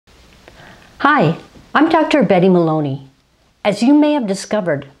Hi, I'm Dr. Betty Maloney. As you may have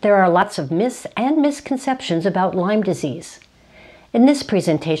discovered, there are lots of myths and misconceptions about Lyme disease. In this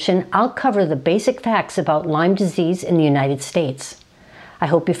presentation, I'll cover the basic facts about Lyme disease in the United States. I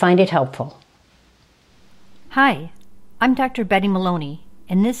hope you find it helpful. Hi, I'm Dr. Betty Maloney.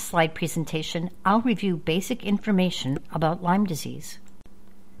 In this slide presentation, I'll review basic information about Lyme disease.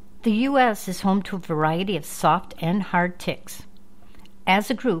 The U.S. is home to a variety of soft and hard ticks.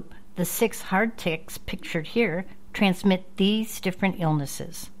 As a group, the 6 hard ticks pictured here transmit these different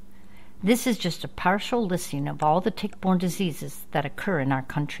illnesses. This is just a partial listing of all the tick-borne diseases that occur in our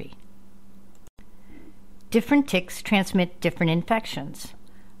country. Different ticks transmit different infections,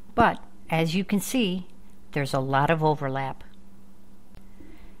 but as you can see, there's a lot of overlap.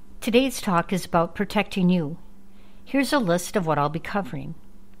 Today's talk is about protecting you. Here's a list of what I'll be covering.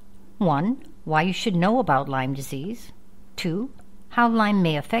 1. Why you should know about Lyme disease. 2. How Lyme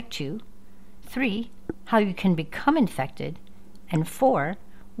may affect you. 3. How you can become infected. And 4.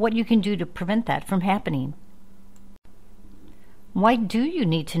 What you can do to prevent that from happening. Why do you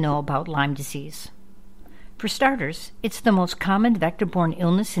need to know about Lyme disease? For starters, it's the most common vector-borne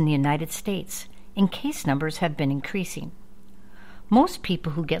illness in the United States, and case numbers have been increasing. Most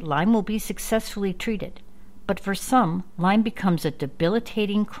people who get Lyme will be successfully treated, but for some, Lyme becomes a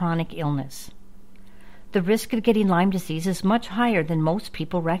debilitating chronic illness. The risk of getting Lyme disease is much higher than most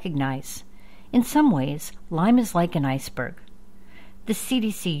people recognize. In some ways, Lyme is like an iceberg. The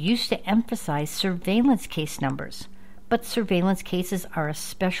CDC used to emphasize surveillance case numbers, but surveillance cases are a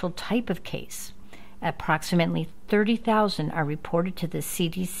special type of case. Approximately 30,000 are reported to the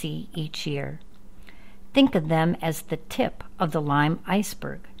CDC each year. Think of them as the tip of the Lyme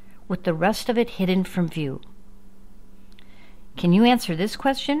iceberg, with the rest of it hidden from view. Can you answer this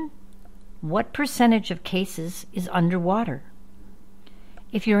question? What percentage of cases is underwater?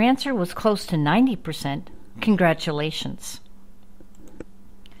 If your answer was close to 90%, congratulations.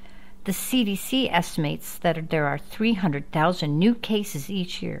 The CDC estimates that there are 300,000 new cases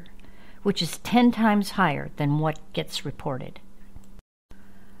each year, which is 10 times higher than what gets reported.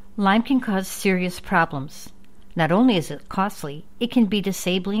 Lyme can cause serious problems. Not only is it costly, it can be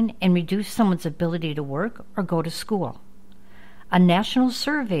disabling and reduce someone's ability to work or go to school. A national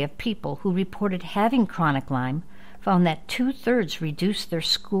survey of people who reported having chronic Lyme found that 2/3 reduced their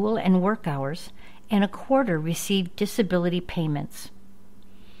school and work hours, and 1/4 received disability payments.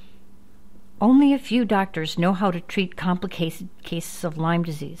 Only a few doctors know how to treat complicated cases of Lyme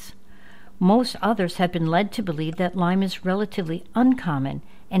disease. Most others have been led to believe that Lyme is relatively uncommon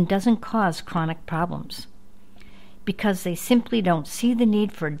and doesn't cause chronic problems. Because they simply don't see the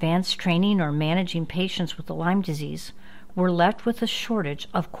need for advanced training or managing patients with Lyme disease, we're left with a shortage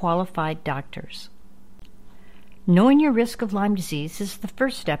of qualified doctors. Knowing your risk of Lyme disease is the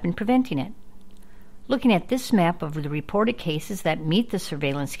first step in preventing it. Looking at this map of the reported cases that meet the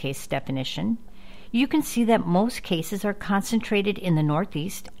surveillance case definition, you can see that most cases are concentrated in the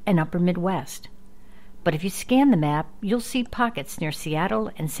Northeast and Upper Midwest. But if you scan the map, you'll see pockets near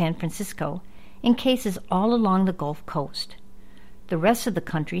Seattle and San Francisco and cases all along the Gulf Coast. The rest of the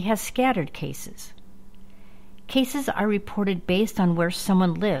country has scattered cases. Cases are reported based on where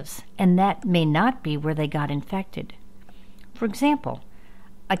someone lives, and that may not be where they got infected. For example,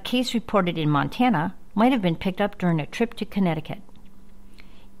 a case reported in Montana might have been picked up during a trip to Connecticut.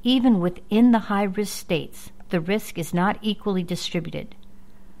 Even within the high-risk states, the risk is not equally distributed.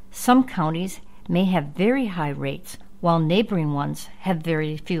 Some counties may have very high rates, while neighboring ones have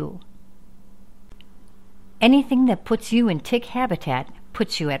very few. Anything that puts you in tick habitat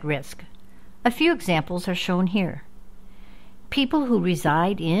puts you at risk. A few examples are shown here. People who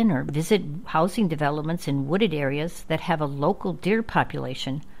reside in or visit housing developments in wooded areas that have a local deer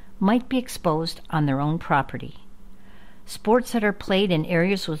population might be exposed on their own property. Sports that are played in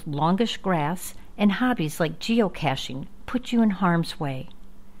areas with longish grass and hobbies like geocaching put you in harm's way.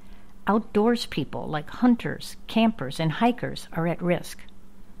 Outdoors people like hunters, campers, and hikers are at risk.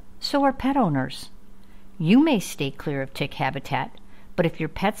 So are pet owners. You may stay clear of tick habitat, but if your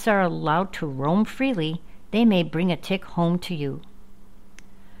pets are allowed to roam freely, they may bring a tick home to you.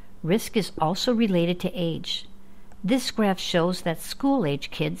 Risk is also related to age. This graph shows that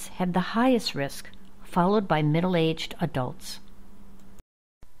school-age kids have the highest risk, followed by middle-aged adults.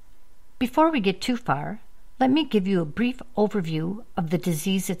 Before we get too far, let me give you a brief overview of the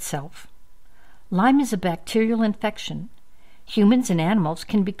disease itself. Lyme is a bacterial infection. Humans and animals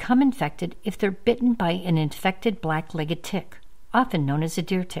can become infected if they're bitten by an infected black-legged tick, often known as a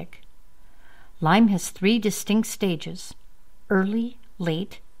deer tick. Lyme has 3 distinct stages: early,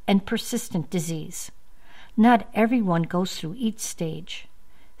 late, and persistent disease. Not everyone goes through each stage.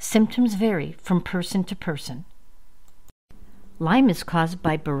 Symptoms vary from person to person. Lyme is caused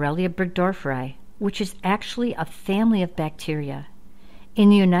by Borrelia burgdorferi, which is actually a family of bacteria. In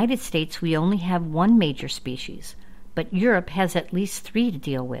the United States, we only have one major species, but Europe has at least 3 to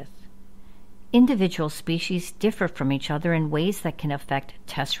deal with. Individual species differ from each other in ways that can affect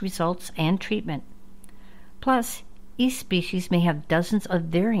test results and treatment. Plus, each species may have dozens of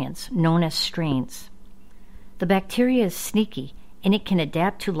variants known as strains. The bacteria is sneaky, and it can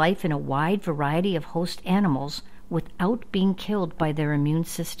adapt to life in a wide variety of host animals without being killed by their immune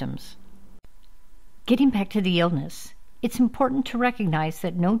systems. Getting back to the illness, it's important to recognize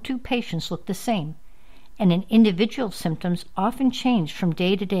that no 2 patients look the same, and an individual's symptoms often change from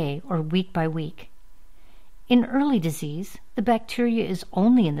day to day or week by week. In early disease, the bacteria is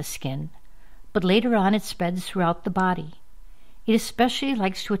only in the skin, but later on it spreads throughout the body. It especially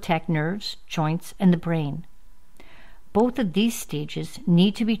likes to attack nerves, joints, and the brain. Both of these stages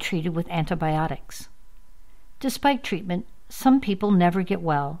need to be treated with antibiotics. Despite treatment, some people never get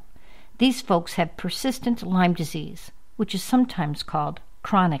well. These folks have persistent Lyme disease, which is sometimes called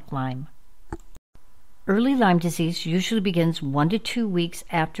chronic Lyme. Early Lyme disease usually begins 1 to 2 weeks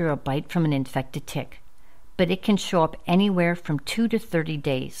after a bite from an infected tick, but it can show up anywhere from 2 to 30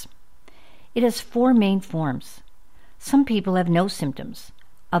 days. It has 4 main forms. Some people have no symptoms.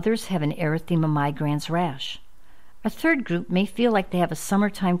 Others have an erythema migrans rash. A third group may feel like they have a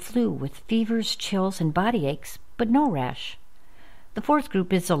summertime flu with fevers, chills, and body aches, but no rash. The fourth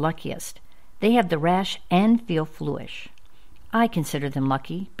group is the luckiest. They have the rash and feel fluish. I consider them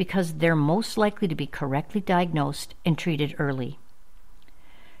lucky because they're most likely to be correctly diagnosed and treated early.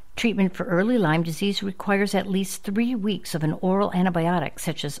 Treatment for early Lyme disease requires at least 3 weeks of an oral antibiotic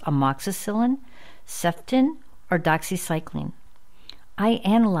such as amoxicillin, ceftin, or doxycycline. I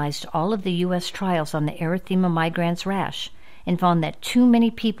analyzed all of the U.S. trials on the erythema migrans rash and found that too many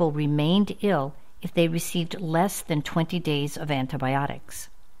people remained ill if they received less than 20 days of antibiotics.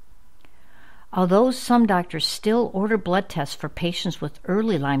 Although some doctors still order blood tests for patients with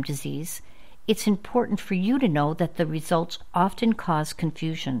early Lyme disease, it's important for you to know that the results often cause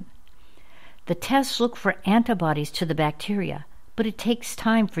confusion. The tests look for antibodies to the bacteria, but it takes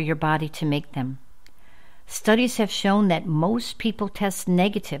time for your body to make them. Studies have shown that most people test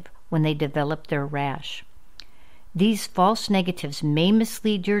negative when they develop their rash. These false negatives may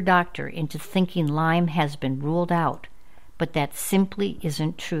mislead your doctor into thinking Lyme has been ruled out, but that simply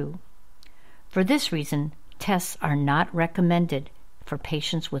isn't true. For this reason, tests are not recommended for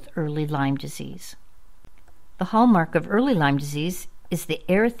patients with early Lyme disease. The hallmark of early Lyme disease is the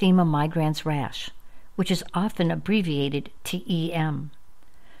erythema migrans rash, which is often abbreviated to EM.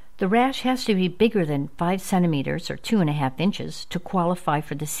 The rash has to be bigger than 5 centimeters or 2.5 inches to qualify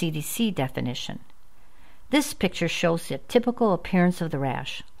for the CDC definition. This picture shows the typical appearance of the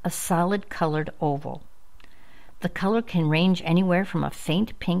rash, a solid colored oval. The color can range anywhere from a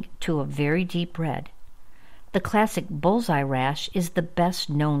faint pink to a very deep red. The classic bullseye rash is the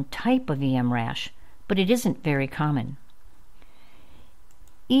best known type of EM rash, but it isn't very common.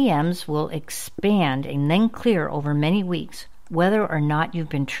 EMs will expand and then clear over many weeks, whether or not you've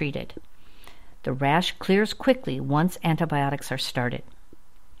been treated. The rash clears quickly once antibiotics are started.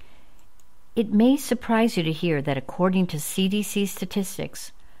 It may surprise you to hear that according to CDC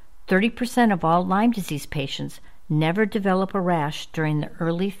statistics, 30% of all Lyme disease patients never develop a rash during the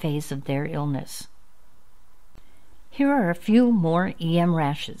early phase of their illness. Here are a few more EM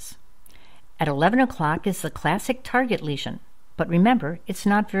rashes. At 11 o'clock is the classic target lesion, but remember, it's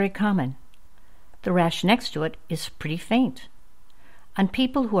not very common. The rash next to it is pretty faint. On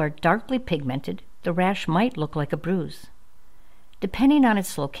people who are darkly pigmented, the rash might look like a bruise. Depending on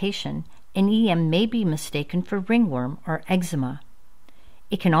its location, an EM may be mistaken for ringworm or eczema.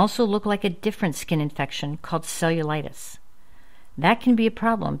 It can also look like a different skin infection called cellulitis. That can be a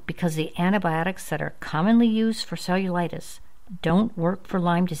problem because the antibiotics that are commonly used for cellulitis don't work for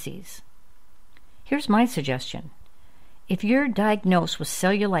Lyme disease. Here's my suggestion. If you're diagnosed with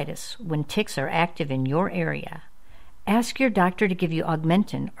cellulitis when ticks are active in your area, ask your doctor to give you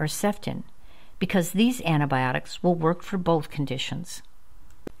Augmentin or Ceftin because these antibiotics will work for both conditions.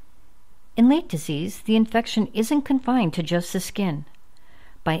 In late disease, the infection isn't confined to just the skin.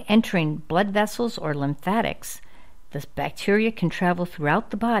 By entering blood vessels or lymphatics, the bacteria can travel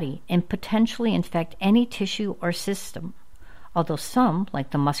throughout the body and potentially infect any tissue or system, although some, like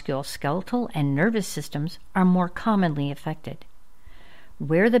the musculoskeletal and nervous systems, are more commonly affected.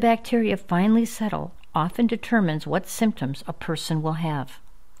 Where the bacteria finally settle often determines what symptoms a person will have.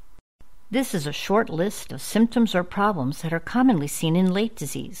 This is a short list of symptoms or problems that are commonly seen in late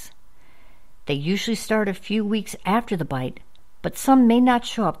disease. They usually start a few weeks after the bite, but some may not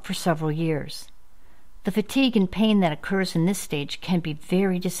show up for several years. The fatigue and pain that occurs in this stage can be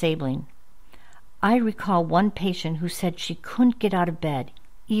very disabling. I recall one patient who said she couldn't get out of bed,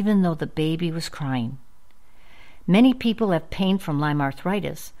 even though the baby was crying. Many people have pain from Lyme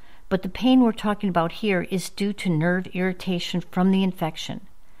arthritis, but the pain we're talking about here is due to nerve irritation from the infection.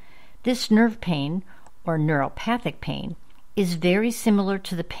 This nerve pain, or neuropathic pain, is very similar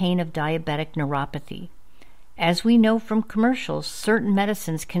to the pain of diabetic neuropathy. As we know from commercials, certain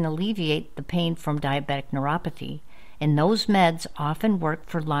medicines can alleviate the pain from diabetic neuropathy, and those meds often work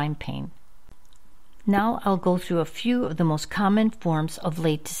for Lyme pain. Now I'll go through a few of the most common forms of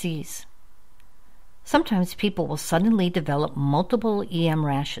late disease. Sometimes people will suddenly develop multiple EM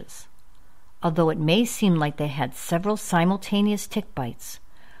rashes. Although it may seem like they had several simultaneous tick bites,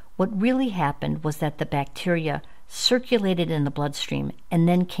 what really happened was that the bacteria circulated in the bloodstream and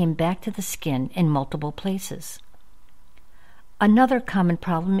then came back to the skin in multiple places. Another common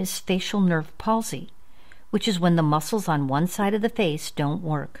problem is facial nerve palsy, which is when the muscles on one side of the face don't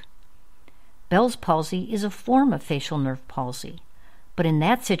work. Bell's palsy is a form of facial nerve palsy, but in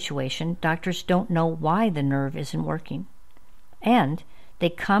that situation, doctors don't know why the nerve isn't working, and they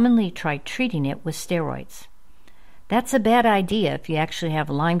commonly try treating it with steroids. That's a bad idea if you actually have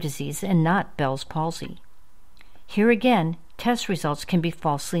Lyme disease and not Bell's palsy. Here again, test results can be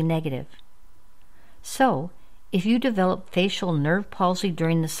falsely negative. So, if you develop facial nerve palsy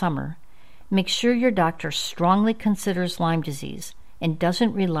during the summer, make sure your doctor strongly considers Lyme disease and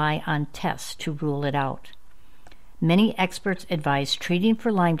doesn't rely on tests to rule it out. Many experts advise treating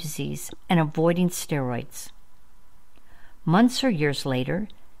for Lyme disease and avoiding steroids. Months or years later,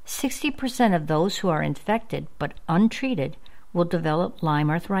 60% of those who are infected but untreated will develop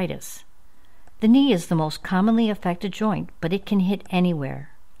Lyme arthritis. The knee is the most commonly affected joint, but it can hit anywhere.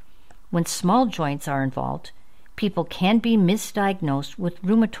 When small joints are involved, people can be misdiagnosed with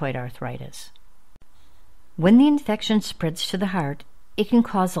rheumatoid arthritis. When the infection spreads to the heart, it can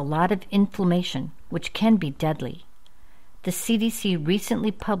cause a lot of inflammation, which can be deadly. The CDC recently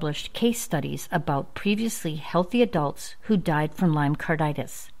published case studies about previously healthy adults who died from Lyme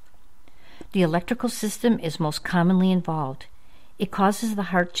carditis. The electrical system is most commonly involved. It causes the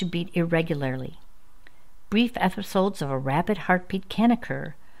heart to beat irregularly. Brief episodes of a rapid heartbeat can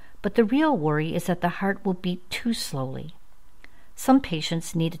occur, but the real worry is that the heart will beat too slowly. Some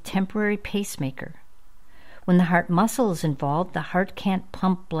patients need a temporary pacemaker. When the heart muscle is involved, the heart can't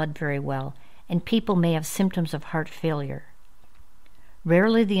pump blood very well, and people may have symptoms of heart failure.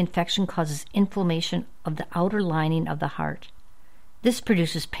 Rarely the infection causes inflammation of the outer lining of the heart. This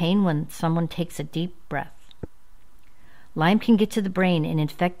produces pain when someone takes a deep breath. Lyme can get to the brain and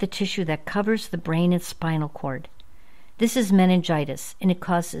infect the tissue that covers the brain and spinal cord. This is meningitis, and it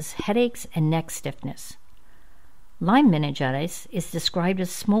causes headaches and neck stiffness. Lyme meningitis is described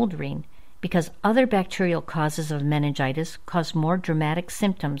as smoldering because other bacterial causes of meningitis cause more dramatic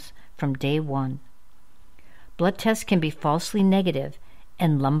symptoms from day one. Blood tests can be falsely negative,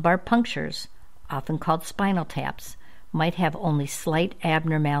 and lumbar punctures, often called spinal taps, might have only slight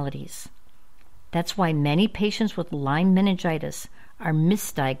abnormalities. That's why many patients with Lyme meningitis are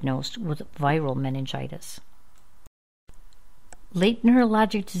misdiagnosed with viral meningitis. Late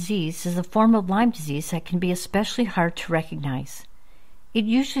neurologic disease is a form of Lyme disease that can be especially hard to recognize. It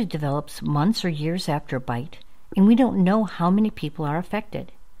usually develops months or years after a bite, and we don't know how many people are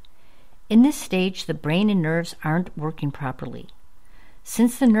affected. In this stage, the brain and nerves aren't working properly.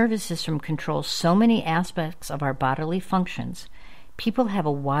 Since the nervous system controls so many aspects of our bodily functions, people have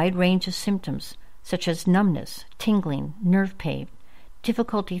a wide range of symptoms, such as numbness, tingling, nerve pain,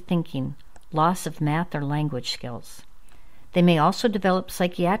 difficulty thinking, loss of math or language skills. They may also develop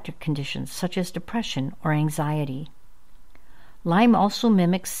psychiatric conditions such as depression or anxiety. Lyme also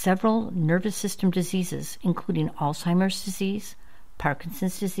mimics several nervous system diseases, including Alzheimer's disease,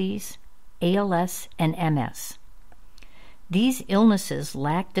 Parkinson's disease, ALS, and MS. These illnesses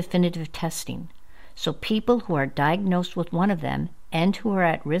lack definitive testing, so people who are diagnosed with one of them and who are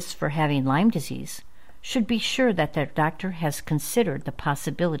at risk for having Lyme disease should be sure that their doctor has considered the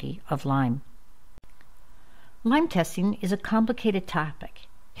possibility of Lyme. Lyme testing is a complicated topic.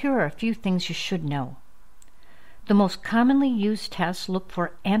 Here are a few things you should know. The most commonly used tests look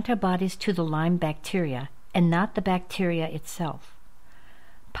for antibodies to the Lyme bacteria and not the bacteria itself.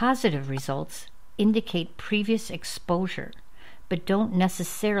 Positive results indicate previous exposure, but don't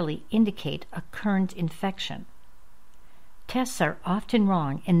necessarily indicate a current infection. Tests are often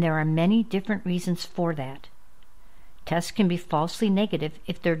wrong, and there are many different reasons for that. Tests can be falsely negative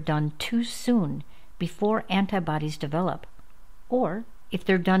if they're done too soon, before antibodies develop, or if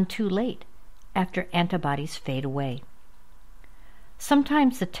they're done too late, after antibodies fade away.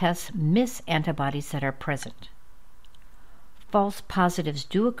 Sometimes the tests miss antibodies that are present. False positives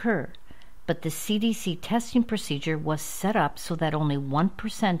do occur, but the CDC testing procedure was set up so that only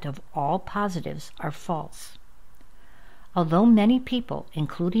 1% of all positives are false. Although many people,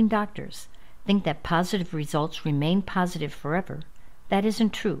 including doctors, think that positive results remain positive forever, that isn't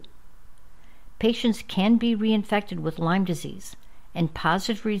true. Patients can be reinfected with Lyme disease, and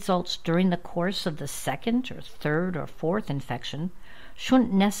positive results during the course of the second or third or fourth infection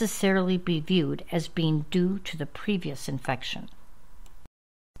shouldn't necessarily be viewed as being due to the previous infection.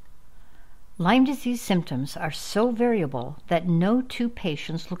 Lyme disease symptoms are so variable that no two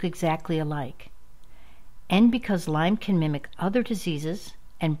patients look exactly alike. And because Lyme can mimic other diseases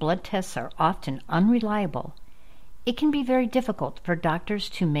and blood tests are often unreliable, it can be very difficult for doctors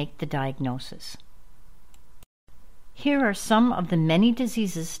to make the diagnosis. Here are some of the many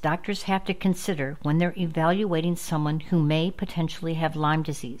diseases doctors have to consider when they're evaluating someone who may potentially have Lyme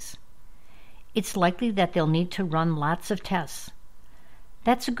disease. It's likely that they'll need to run lots of tests.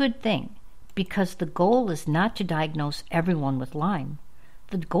 That's a good thing, because the goal is not to diagnose everyone with Lyme.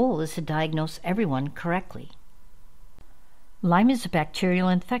 The goal is to diagnose everyone correctly. Lyme is a bacterial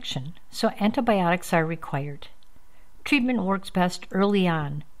infection, so antibiotics are required. Treatment works best early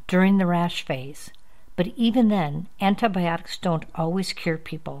on, during the rash phase, but even then, antibiotics don't always cure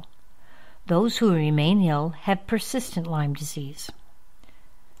people. Those who remain ill have persistent Lyme disease.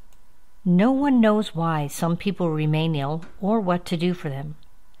 No one knows why some people remain ill or what to do for them.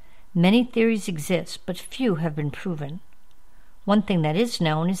 Many theories exist, but few have been proven. One thing that is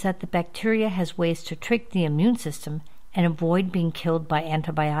known is that the bacteria has ways to trick the immune system and avoid being killed by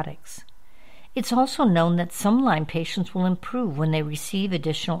antibiotics. It's also known that some Lyme patients will improve when they receive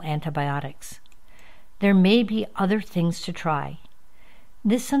additional antibiotics. There may be other things to try.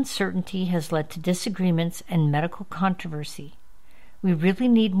 This uncertainty has led to disagreements and medical controversy. We really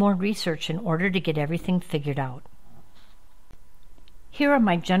need more research in order to get everything figured out. Here are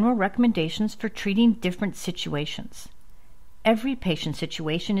my general recommendations for treating different situations. Every patient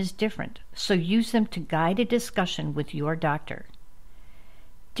situation is different, so use them to guide a discussion with your doctor.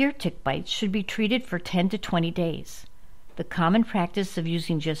 Deer tick bites should be treated for 10 to 20 days. The common practice of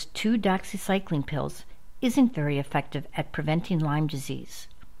using just 2 doxycycline pills isn't very effective at preventing Lyme disease.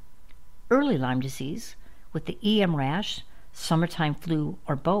 Early Lyme disease, with the EM rash, summertime flu,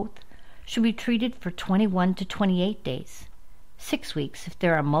 or both, should be treated for 21 to 28 days, 6 weeks if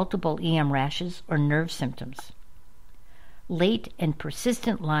there are multiple EM rashes or nerve symptoms. Late and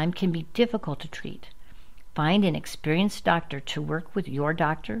persistent Lyme can be difficult to treat. Find an experienced doctor to work with your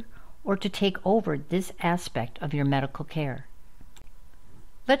doctor or to take over this aspect of your medical care.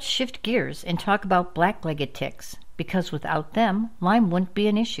 Let's shift gears and talk about black-legged ticks, because without them, Lyme wouldn't be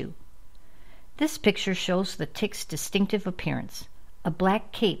an issue. This picture shows the tick's distinctive appearance, a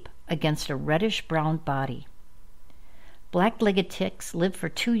black cape against a reddish-brown body. Black-legged ticks live for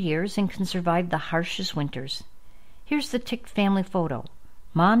 2 years and can survive the harshest winters. Here's the tick family photo: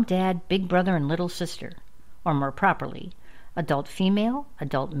 mom, dad, big brother, and little sister. Or more properly, adult female,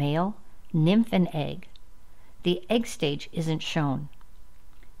 adult male, nymph and egg. The egg stage isn't shown.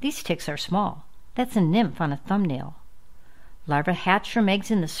 These ticks are small. That's a nymph on a thumbnail. Larvae hatch from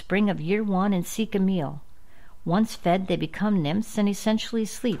eggs in the spring of year 1 and seek a meal. Once fed, they become nymphs and essentially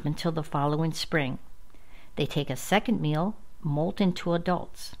sleep until the following spring. They take a second meal, molt into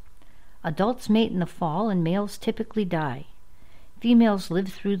adults. Adults mate in the fall and males typically die. Females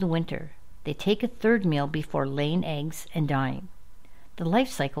live through the winter. They take a third meal before laying eggs and dying. The life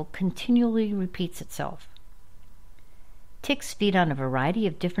cycle continually repeats itself. Ticks feed on a variety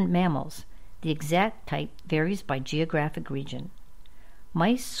of different mammals. The exact type varies by geographic region.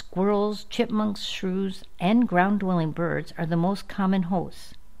 Mice, squirrels, chipmunks, shrews, and ground-dwelling birds are the most common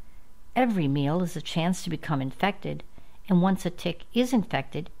hosts. Every meal is a chance to become infected, and once a tick is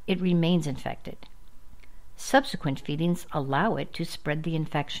infected, it remains infected. Subsequent feedings allow it to spread the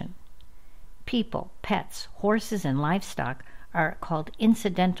infection. People, pets, horses, and livestock are called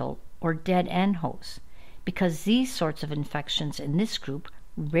incidental or dead-end hosts, because these sorts of infections in this group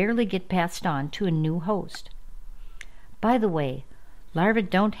rarely get passed on to a new host. By the way, larvae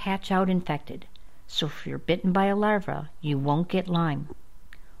don't hatch out infected, so if you're bitten by a larva, you won't get Lyme.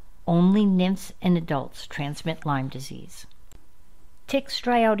 Only nymphs and adults transmit Lyme disease. Ticks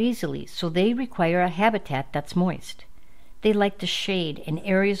dry out easily, so they require a habitat that's moist. They like the shade in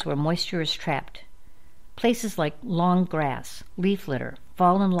areas where moisture is trapped. Places like long grass, leaf litter,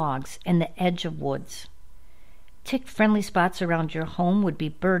 fallen logs, and the edge of woods. Tick-friendly spots around your home would be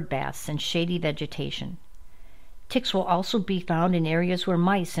bird baths and shady vegetation. Ticks will also be found in areas where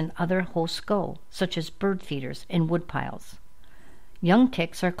mice and other hosts go, such as bird feeders and wood piles. Young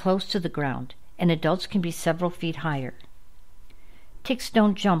ticks are close to the ground, and adults can be several feet higher. Ticks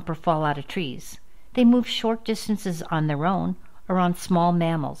don't jump or fall out of trees. They move short distances on their own or on small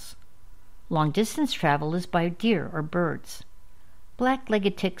mammals. Long-distance travel is by deer or birds.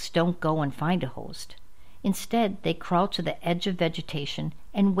 Black-legged ticks don't go and find a host. Instead, they crawl to the edge of vegetation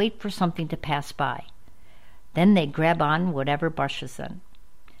and wait for something to pass by. Then they grab on whatever brushes them.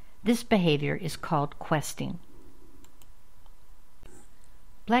 This behavior is called questing.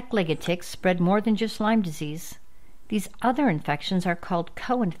 Black-legged ticks spread more than just Lyme disease. These other infections are called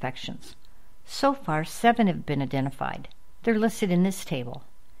co-infections. So far, 7 have been identified. They're listed in this table.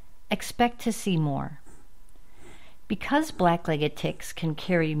 Expect to see more. Because black-legged ticks can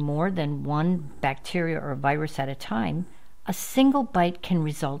carry more than one bacteria or virus at a time, a single bite can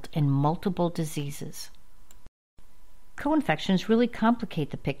result in multiple diseases. Co-infections really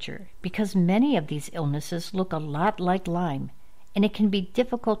complicate the picture because many of these illnesses look a lot like Lyme, and it can be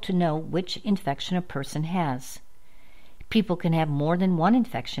difficult to know which infection a person has. People can have more than one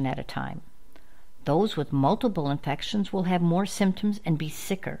infection at a time. Those with multiple infections will have more symptoms and be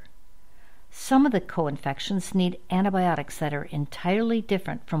sicker. Some of the co-infections need antibiotics that are entirely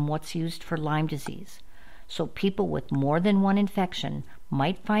different from what's used for Lyme disease, so people with more than one infection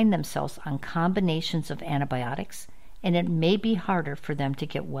might find themselves on combinations of antibiotics, and it may be harder for them to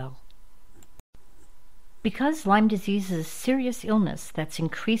get well. Because Lyme disease is a serious illness that's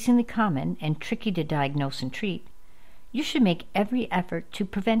increasingly common and tricky to diagnose and treat, you should make every effort to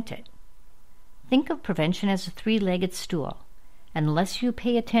prevent it. Think of prevention as a 3-legged stool. Unless you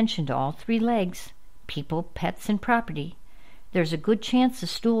pay attention to all 3 legs, people, pets, and property, there's a good chance the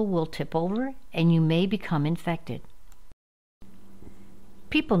stool will tip over and you may become infected.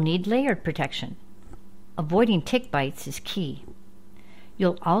 People need layered protection. Avoiding tick bites is key.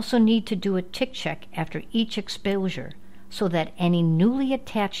 You'll also need to do a tick check after each exposure so that any newly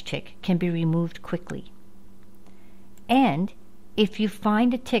attached tick can be removed quickly. And if you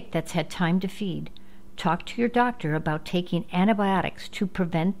find a tick that's had time to feed, talk to your doctor about taking antibiotics to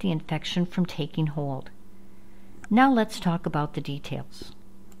prevent the infection from taking hold. Now let's talk about the details.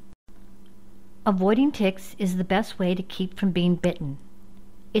 Avoiding ticks is the best way to keep from being bitten.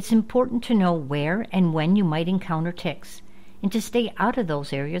 It's important to know where and when you might encounter ticks, and to stay out of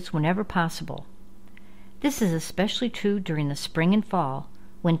those areas whenever possible. This is especially true during the spring and fall,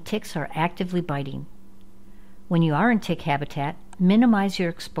 when ticks are actively biting. When you are in tick habitat, minimize your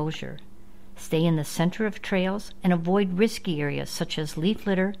exposure. Stay in the center of trails and avoid risky areas such as leaf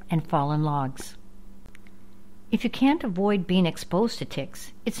litter and fallen logs. If you can't avoid being exposed to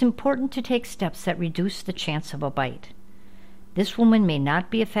ticks, it's important to take steps that reduce the chance of a bite. This woman may not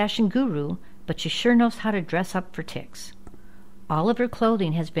be a fashion guru, but she sure knows how to dress up for ticks. All of her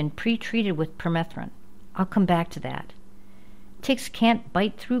clothing has been pre-treated with permethrin. I'll come back to that. Ticks can't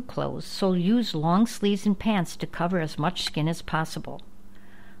bite through clothes, so use long sleeves and pants to cover as much skin as possible.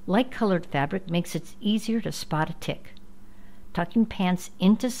 Light-colored fabric makes it easier to spot a tick. Tucking pants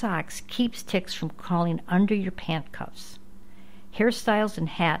into socks keeps ticks from crawling under your pant cuffs. Hairstyles and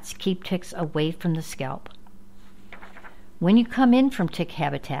hats keep ticks away from the scalp. When you come in from tick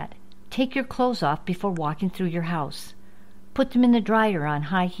habitat, take your clothes off before walking through your house. Put them in the dryer on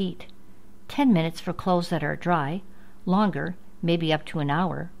high heat. 10 minutes for clothes that are dry, longer, maybe up to an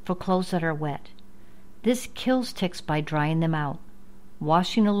hour, for clothes that are wet. This kills ticks by drying them out.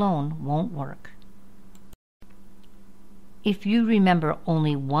 Washing alone won't work. If you remember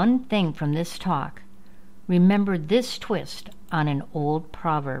only one thing from this talk, remember this twist on an old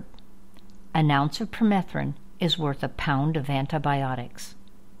proverb. An ounce of permethrin is worth a pound of antibiotics.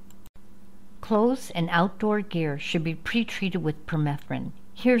 Clothes and outdoor gear should be pre-treated with permethrin.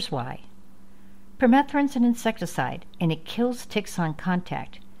 Here's why. Permethrin's an insecticide, and it kills ticks on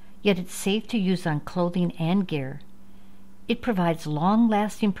contact, yet it's safe to use on clothing and gear. It provides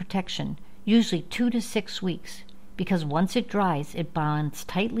long-lasting protection, usually 2 to 6 weeks, because once it dries, it bonds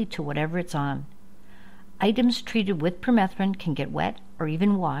tightly to whatever it's on. Items treated with permethrin can get wet or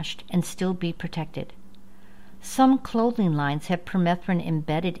even washed and still be protected. Some clothing lines have permethrin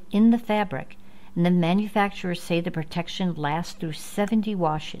embedded in the fabric, and the manufacturers say the protection lasts through 70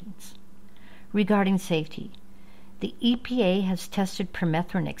 washings. Regarding safety, the EPA has tested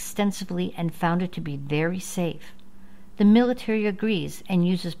permethrin extensively and found it to be very safe. The military agrees and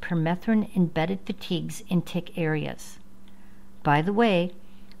uses permethrin-embedded fatigues in tick areas. By the way,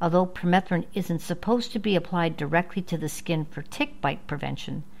 although permethrin isn't supposed to be applied directly to the skin for tick bite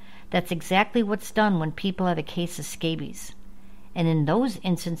prevention, that's exactly what's done when people have a case of scabies. And in those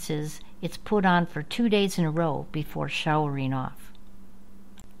instances, it's put on for 2 days in a row before showering off.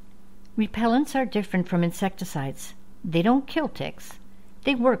 Repellents are different from insecticides. They don't kill ticks.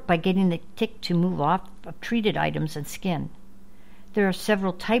 They work by getting the tick to move off of treated items and skin. There are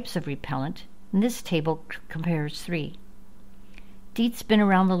several types of repellent, and this table compares 3. DEET's been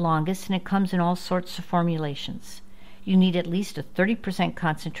around the longest, and it comes in all sorts of formulations. You need at least a 30%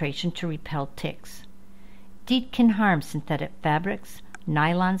 concentration to repel ticks. DEET can harm synthetic fabrics,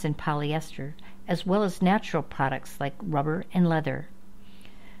 nylons, and polyester, as well as natural products like rubber and leather.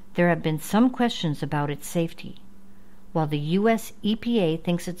 There have been some questions about its safety. While the U.S. EPA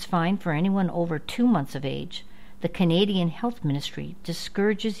thinks it's fine for anyone over 2 months of age, the Canadian Health Ministry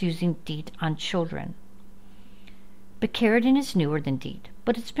discourages using DEET on children. Picaridin is newer than DEET,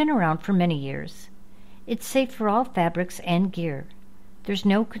 but it's been around for many years. It's safe for all fabrics and gear. There's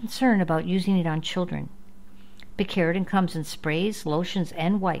no concern about using it on children. Picaridin comes in sprays, lotions,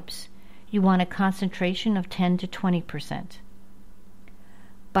 and wipes. You want a concentration of 10 to 20%.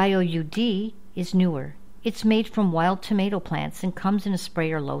 BioUD is newer. It's made from wild tomato plants and comes in a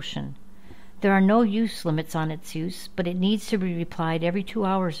spray or lotion. There are no use limits on its use, but it needs to be reapplied every 2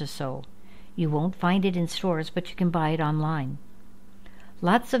 hours or so. You won't find it in stores, but you can buy it online.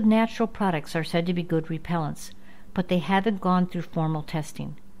 Lots of natural products are said to be good repellents, but they haven't gone through formal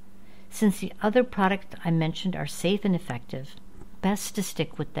testing. Since the other products I mentioned are safe and effective, best to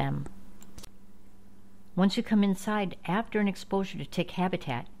stick with them. Once you come inside after an exposure to tick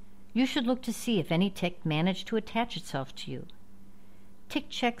habitat, you should look to see if any tick managed to attach itself to you. Tick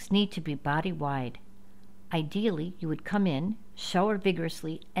checks need to be body-wide. Ideally, you would come in, shower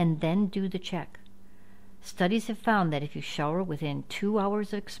vigorously, and then do the check. Studies have found that if you shower within 2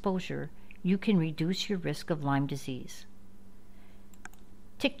 hours of exposure, you can reduce your risk of Lyme disease.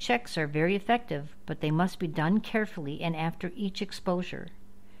 Tick checks are very effective, but they must be done carefully and after each exposure.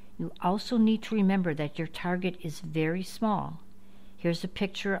 You also need to remember that your target is very small. Here's a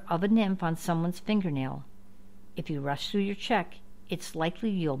picture of a nymph on someone's fingernail. If you rush through your check, it's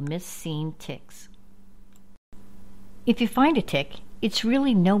likely you'll miss seeing ticks. If you find a tick, it's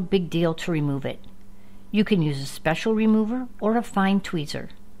really no big deal to remove it. You can use a special remover or a fine tweezer.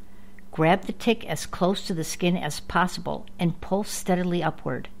 Grab the tick as close to the skin as possible and pull steadily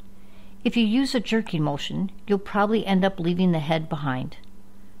upward. If you use a jerking motion, you'll probably end up leaving the head behind.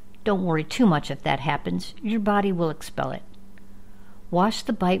 Don't worry too much if that happens. Your body will expel it. Wash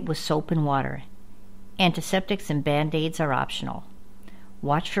the bite with soap and water. Antiseptics and Band-Aids are optional.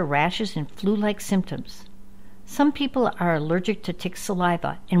 Watch for rashes and flu-like symptoms. Some people are allergic to tick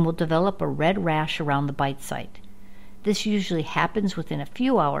saliva and will develop a red rash around the bite site. This usually happens within a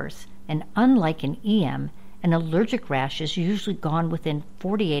few hours, and unlike an EM, an allergic rash is usually gone within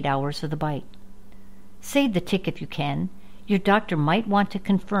 48 hours of the bite. Save the tick if you can. Your doctor might want to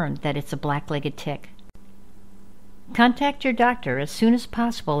confirm that it's a black-legged tick. Contact your doctor as soon as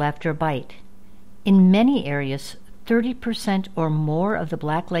possible after a bite. In many areas, 30% or more of the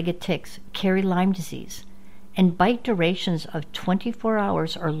black-legged ticks carry Lyme disease, and bite durations of 24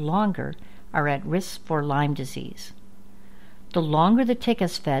 hours or longer are at risk for Lyme disease. The longer the tick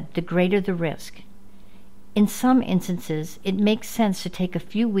is fed, the greater the risk. In some instances, it makes sense to take a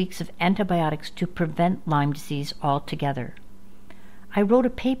few weeks of antibiotics to prevent Lyme disease altogether. I wrote a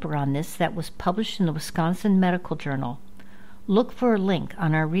paper on this that was published in the Wisconsin Medical Journal. Look for a link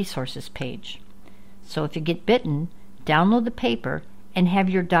on our resources page. So if you get bitten, download the paper and have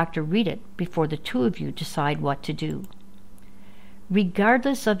your doctor read it before the two of you decide what to do.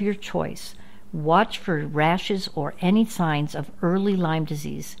 Regardless of your choice, watch for rashes or any signs of early Lyme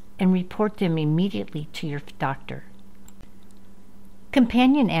disease and report them immediately to your doctor.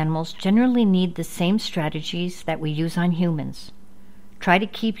 Companion animals generally need the same strategies that we use on humans. Try to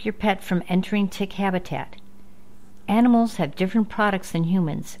keep your pet from entering tick habitat. Animals have different products than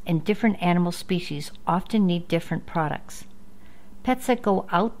humans, and different animal species often need different products. Pets that go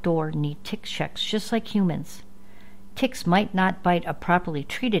outdoor need tick checks just like humans. Ticks might not bite a properly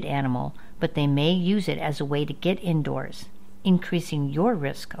treated animal, but they may use it as a way to get indoors, increasing your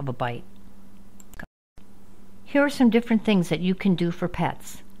risk of a bite. Here are some different things that you can do for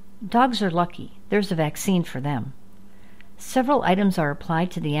pets. Dogs are lucky. There's a vaccine for them. Several items are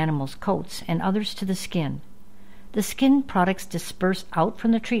applied to the animal's coats and others to the skin. The skin products disperse out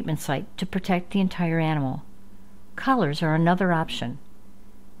from the treatment site to protect the entire animal. Collars are another option.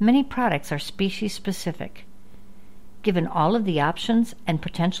 Many products are species-specific. Given all of the options and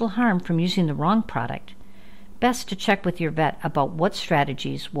potential harm from using the wrong product, best to check with your vet about what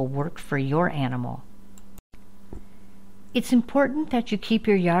strategies will work for your animal. It's important that you keep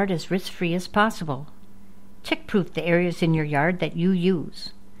your yard as risk-free as possible. Tick-proof the areas in your yard that you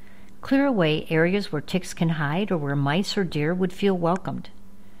use. Clear away areas where ticks can hide or where mice or deer would feel welcomed.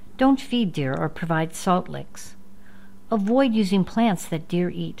 Don't feed deer or provide salt licks. Avoid using plants that deer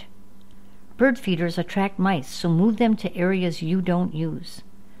eat. Bird feeders attract mice, so move them to areas you don't use.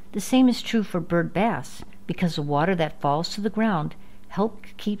 The same is true for bird baths, because the water that falls to the ground helps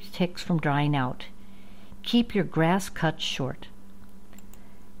keep ticks from drying out. Keep your grass cuts short.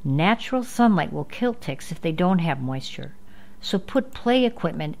 Natural sunlight will kill ticks if they don't have moisture, so put play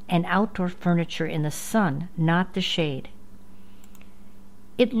equipment and outdoor furniture in the sun, not the shade.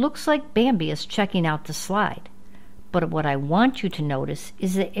 It looks like Bambi is checking out the slide, but what I want you to notice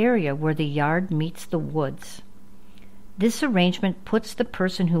is the area where the yard meets the woods. This arrangement puts the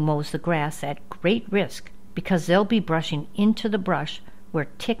person who mows the grass at great risk because they'll be brushing into the brush where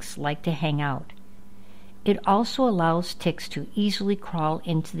ticks like to hang out. It also allows ticks to easily crawl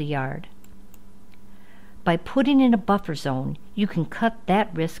into the yard. By putting in a buffer zone, you can cut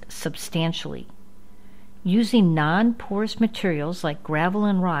that risk substantially. Using non-porous materials like gravel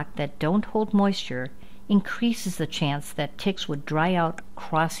and rock that don't hold moisture increases the chance that ticks would dry out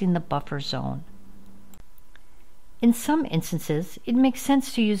crossing the buffer zone. In some instances, it makes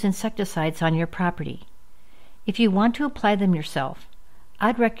sense to use insecticides on your property. If you want to apply them yourself,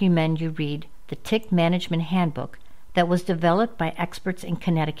 I'd recommend you read the Tick Management Handbook that was developed by experts in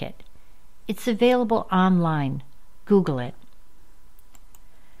Connecticut. It's available online. Google it.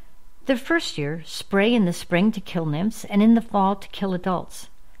 The first year, spray in the spring to kill nymphs and in the fall to kill adults.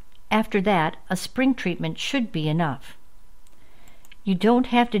 After that, a spring treatment should be enough. You don't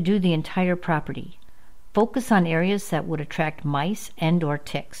have to do the entire property. Focus on areas that would attract mice and/or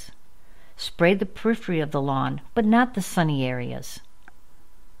ticks. Spray the periphery of the lawn, but not the sunny areas.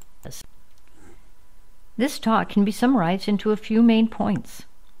 This talk can be summarized into a few main points.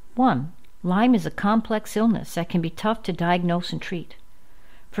 1. Lyme is a complex illness that can be tough to diagnose and treat.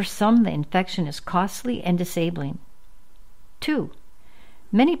 For some, the infection is costly and disabling. 2.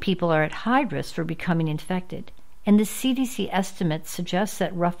 Many people are at high risk for becoming infected, and the CDC estimate suggests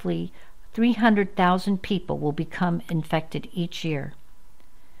that roughly 300,000 people will become infected each year.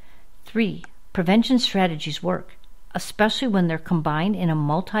 3. Prevention strategies work, especially when they're combined in a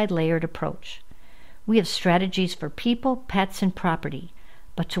multi-layered approach. We have strategies for people, pets, and property,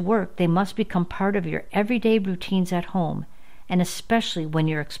 but to work, they must become part of your everyday routines at home, and especially when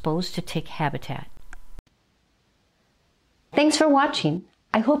you're exposed to tick habitat. Thanks for watching.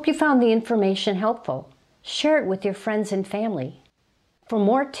 I hope you found the information helpful. Share it with your friends and family. For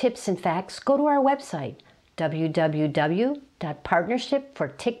more tips and facts, go to our website,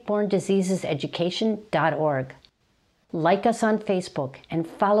 www.partnershipfortick-borne-diseases-education.org. Like us on Facebook and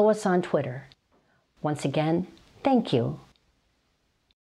follow us on Twitter. Once again, thank you.